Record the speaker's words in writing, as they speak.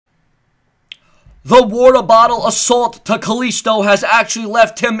The water bottle assault to Kalisto has actually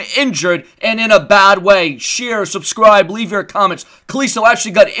left him injured and in a bad way. Share, subscribe, leave your comments. Kalisto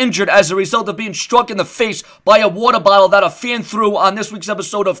actually got injured as a result of being struck in the face by a water bottle that a fan threw on this week's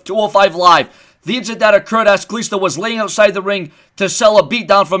episode of 205 Live. The incident that occurred as Kalisto was laying outside the ring to sell a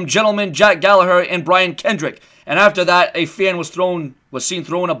beatdown from gentlemen Jack Gallagher and Brian Kendrick. And after that, a fan was seen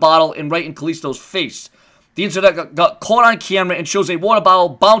throwing a bottle right in Kalisto's face. The incident got caught on camera and shows a water bottle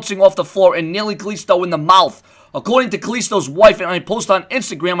bouncing off the floor and nailing Kalisto in the mouth. According to Kalisto's wife in a post on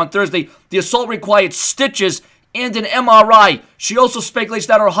Instagram on Thursday, the assault required stitches and an MRI. She also speculates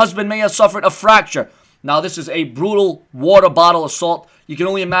that her husband may have suffered a fracture. Now, this is a brutal water bottle assault. You can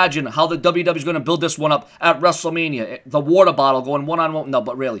only imagine how the WWE is going to build this one up at WrestleMania. The water bottle going one-on-one. No,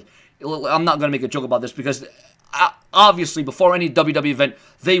 but really, I'm not going to make a joke about this because obviously, before any WWE event,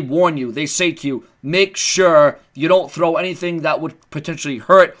 they warn you. They say to you, make sure you don't throw anything that would potentially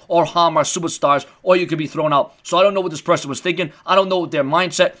hurt or harm our superstars, or you could be thrown out. So I don't know what this person was thinking. I don't know what their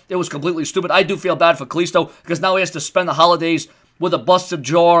mindset. It was completely stupid. I do feel bad for Kalisto because now he has to spend the holidays with a busted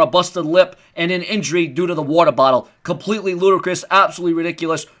jaw, a busted lip, and an injury due to the water bottle. Completely ludicrous, absolutely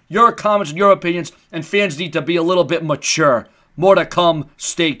ridiculous. Your comments and your opinions, and fans need to be a little bit mature. More to come.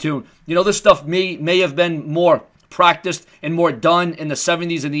 Stay tuned. You know, this stuff may have been more practiced and more done in the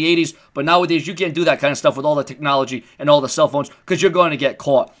 70s and the 80s, but nowadays you can't do that kind of stuff with all the technology and all the cell phones because you're going to get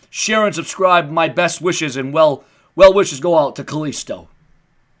caught. Share and subscribe. My best wishes and well wishes go out to Kalisto.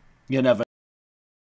 You never